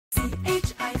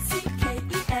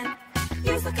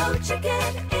code chicken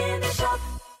in the shop.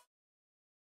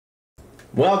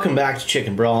 Welcome back to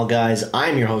Chicken Brawl, guys.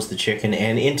 I'm your host, The Chicken,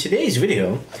 and in today's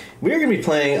video, we're going to be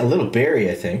playing a little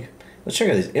Barry, I think. Let's check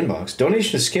out his inbox.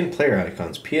 Donation of skin player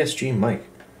icons. PSG Mike.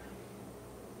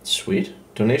 Sweet.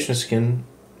 Donation of skin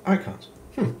icons.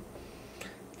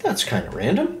 That's kind of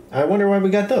random. I wonder why we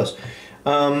got those.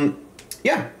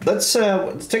 Yeah, let's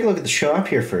take a look at the shop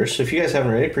here first. So if you guys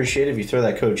haven't already, appreciate it if you throw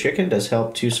that code CHICKEN. It does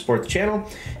help to support the channel.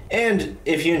 And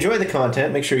if you enjoy the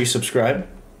content, make sure you subscribe.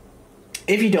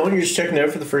 If you don't, you're just checking it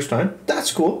out for the first time,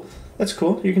 that's cool. That's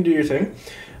cool. You can do your thing.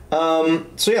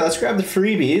 So yeah, let's grab the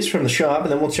freebies from the shop,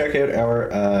 and then we'll check out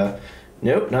our...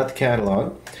 nope, not the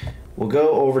catalog. We'll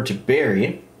go over to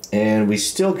Barry, and we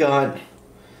still got...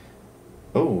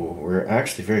 Oh, we're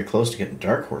actually very close to getting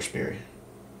Dark Horse Berry.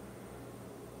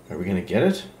 Are we going to get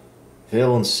it?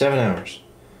 Available in 7 hours.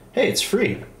 Hey, it's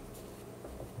free.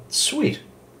 Sweet.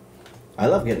 I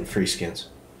love getting free skins,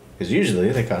 because usually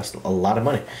they cost a lot of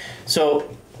money. So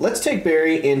let's take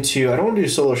Barry into... I don't want to do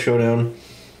solo showdown.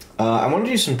 I want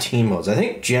to do some team modes. I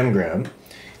think gem grab.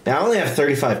 Now I only have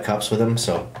 35 cups with him,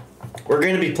 so we're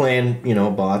going to be playing, you know,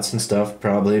 bots and stuff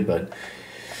probably, but...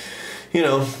 You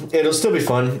know, it'll still be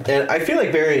fun. And I feel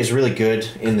like Barry is really good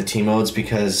in the team modes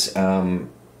because,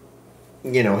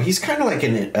 you know, he's kind of like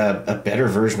a better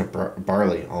version of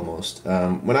Barley, almost.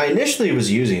 When I initially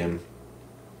was using him,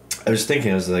 I was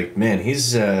thinking, I was like, man,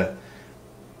 he's a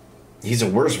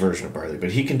worse version of Barley.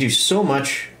 But he can do so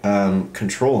much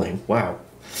controlling. Wow.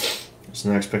 I was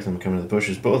not expecting him to come into the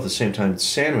bushes, both at the same time to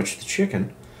sandwich the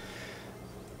chicken.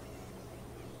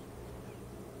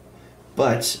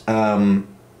 But,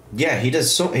 yeah, he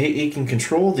does so. He can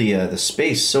control the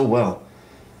space so well.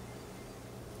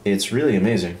 It's really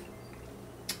amazing,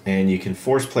 and you can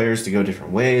force players to go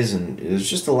different ways, and there's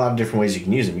just a lot of different ways you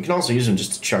can use him. You can also use him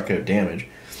just to chuck out damage.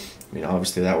 I mean,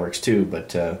 obviously that works too,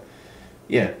 but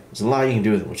yeah, there's a lot you can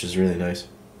do with him, which is really nice.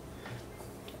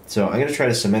 So I'm gonna try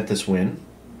to cement this win,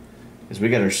 because we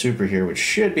got our super here, which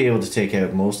should be able to take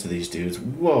out most of these dudes.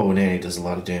 Whoa, Nanny does a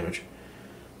lot of damage.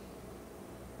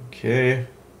 Okay.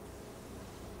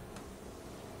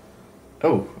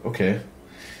 Oh, okay.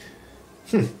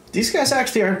 These guys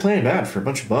actually aren't playing bad for a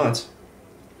bunch of bots.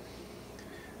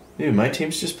 Maybe my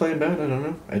team's just playing bad? I don't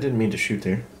know. I didn't mean to shoot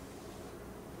there.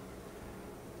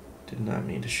 Did not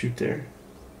mean to shoot there.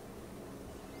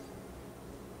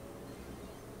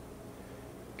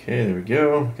 Okay, there we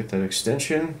go. Get that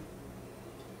extension.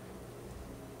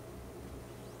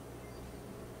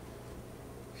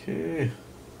 Okay.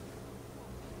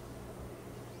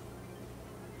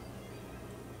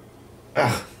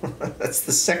 Ah, that's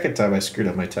the second time I screwed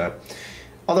up my tap.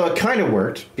 Although it kind of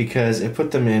worked because it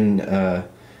put them in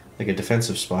like a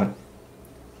defensive spot.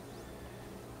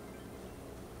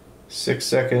 6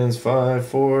 seconds, 5,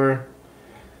 4.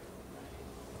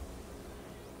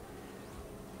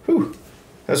 Whew,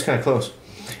 that was kind of close.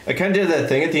 I kind of did that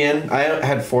thing at the end. I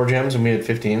had 4 gems and we had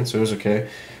 15, so it was okay.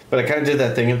 But I kind of did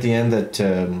that thing at the end that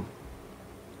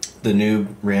the new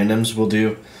randoms will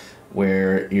do,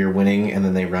 where you're winning and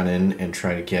then they run in and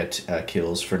try to get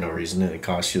kills for no reason and it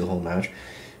costs you the whole match,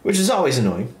 which is always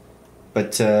annoying.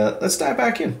 But let's dive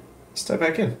back in. Let's dive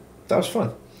back in. That was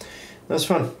fun. That was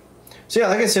fun. So yeah,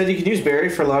 like I said, you can use Barry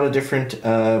for a lot of different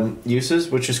uses,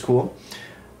 which is cool.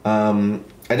 I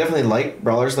definitely like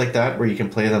brawlers like that, where you can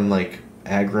play them like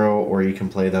aggro, or you can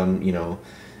play them, you know,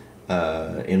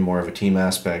 in more of a team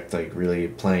aspect, like really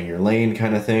playing your lane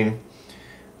kind of thing.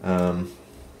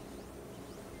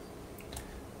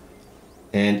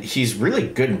 And he's really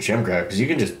good in gem grab, because you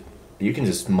can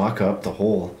just muck up the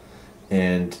hole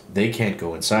and they can't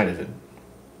go inside of it,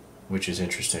 which is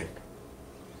interesting.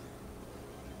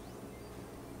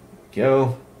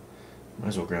 Go. Might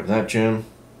as well grab that gem.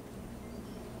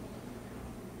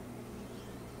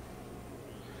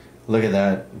 Look at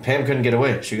that. Pam couldn't get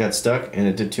away. She got stuck and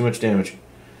it did too much damage.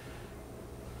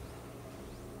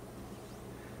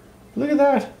 Look at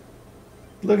that.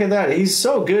 Look at that. He's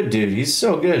so good, dude. He's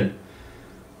so good.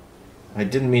 I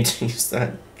didn't mean to use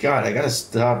that. God, I gotta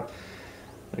stop.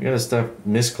 I gotta stop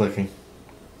misclicking.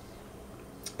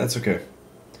 That's okay.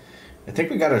 I think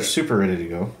we got our super ready to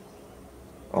go.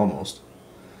 Almost.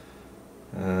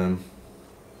 Alright,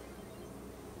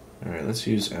 let's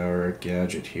use our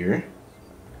gadget here.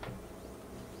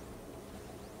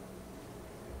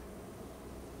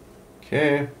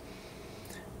 Okay.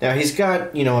 Now he's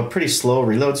got, you know, a pretty slow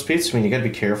reload speed, so I mean, you gotta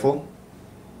be careful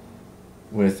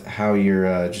with how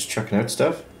you're just chucking out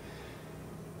stuff.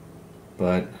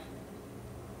 But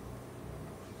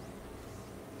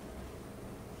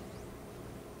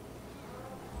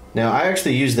now I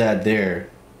actually used that there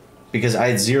because I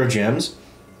had 0 gems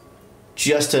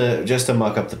just to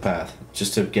muck up the path,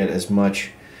 just to get as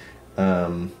much,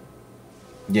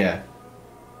 yeah,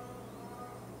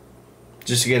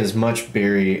 just to get as much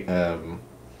berry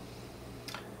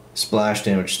splash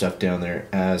damage stuff down there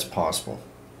as possible.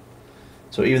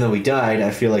 So even though we died, I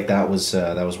feel like that was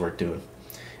worth doing.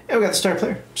 And we got the star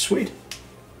player, sweet.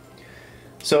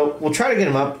 So we'll try to get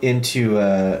him up into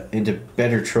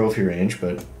better trophy range,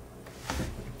 but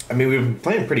I mean, we've been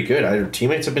playing pretty good. Our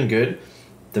teammates have been good.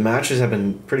 The matches have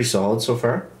been pretty solid so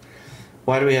far.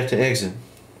 Why do we have to exit?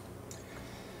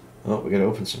 Oh, we gotta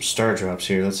open some star drops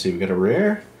here. Let's see, we got a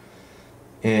rare,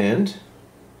 and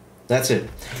that's it.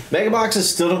 Mega boxes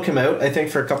still don't come out, I think,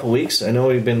 for a couple weeks. I know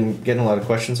we've been getting a lot of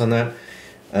questions on that.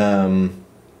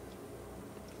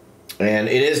 And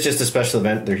it is just a special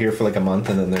event. They're here for like a month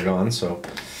and then they're gone, so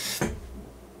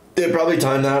they probably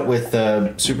timed that with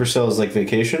Supercell's like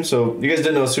vacation. So you guys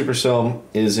didn't know Supercell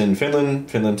is in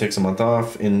Finland. Finland takes a month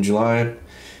off in July.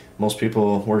 Most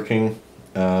people working.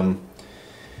 And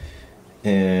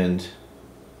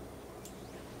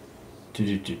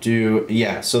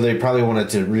yeah, so they probably wanted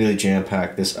to really jam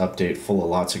pack this update full of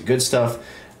lots of good stuff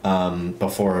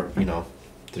before, you know,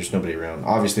 there's nobody around.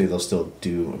 Obviously they'll still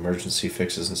do emergency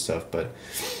fixes and stuff, but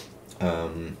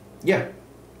yeah.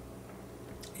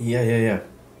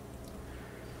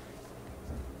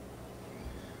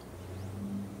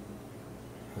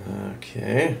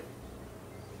 Okay.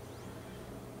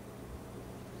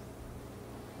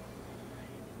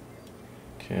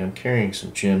 Okay, I'm carrying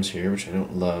some gems here, which I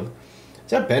don't love.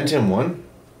 Is that Benton 1?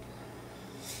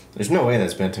 There's no way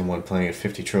that's Benton 1 playing at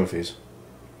 50 trophies.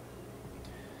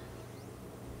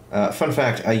 Fun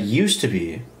fact, I used to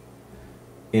be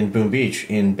in Boom Beach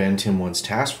in Ben Tim 1's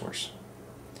task force.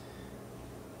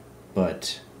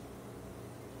 But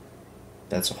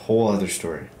that's a whole other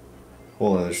story.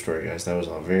 Whole other story, guys. That was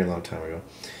a very long time ago.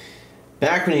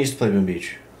 Back when I used to play Boom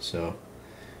Beach. So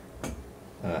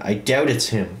I doubt it's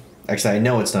him. Actually, I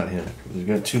know it's not him. We've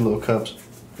got 2 low cups.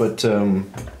 But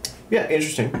yeah,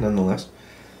 interesting nonetheless.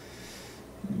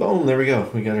 Boom, there we go.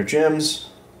 We got our gems.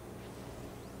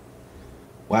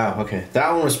 Wow, okay.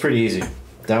 That one was pretty easy.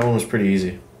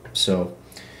 So,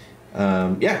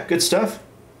 yeah, good stuff.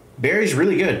 Barry's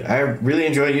really good. I really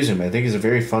enjoy using him. I think he's a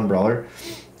very fun brawler.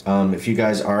 If you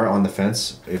guys are on the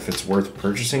fence, if it's worth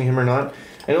purchasing him or not.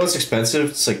 I know it's expensive.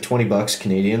 It's like 20 bucks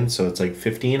Canadian, so it's like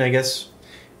 15, I guess,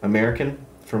 American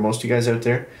for most of you guys out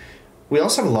there. We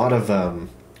also have a lot of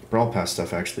Brawl Pass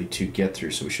stuff, actually, to get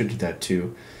through, so we should do that,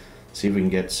 too. See if we can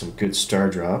get some good star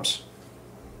drops.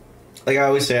 Like I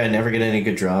always say, I never get any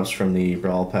good drops from the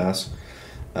Brawl Pass.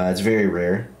 It's very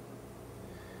rare.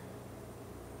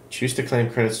 Choose to claim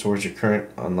credits towards your current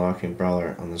unlocking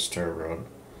brawler on the star road.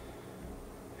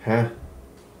 Huh?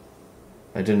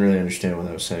 I didn't really understand what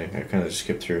I was saying. I kind of just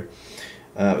skipped through.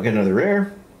 We got another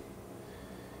rare.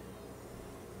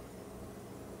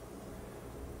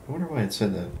 I wonder why it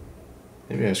said that.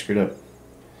 Maybe I screwed up.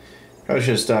 Probably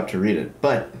should have stopped to read it.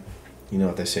 But, you know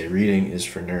what they say, reading is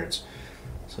for nerds.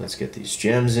 So let's get these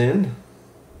gems in.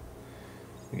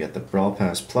 We got the Brawl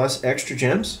Pass Plus extra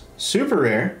gems. Super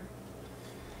rare.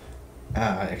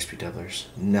 XP doublers.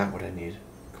 Not what I need.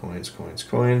 Coins, coins,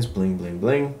 coins. Bling, bling,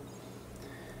 bling.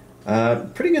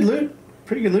 Pretty good loot.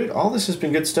 Pretty good loot. All this has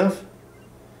been good stuff.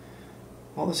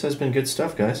 All this has been good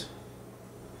stuff, guys.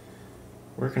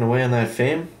 Working away on that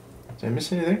fame. Did I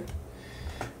miss anything?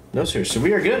 No, sir. So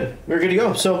we are good. We're good to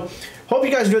go. So, hope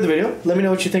you guys enjoyed the video. Let me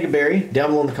know what you think of Barry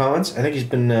down below in the comments. I think he's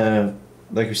been,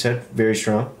 like we said, very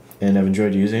strong. And I've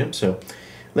enjoyed using him. So,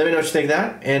 let me know what you think of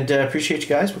that. And appreciate you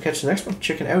guys. We'll catch you next one.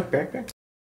 Chicken out. Back.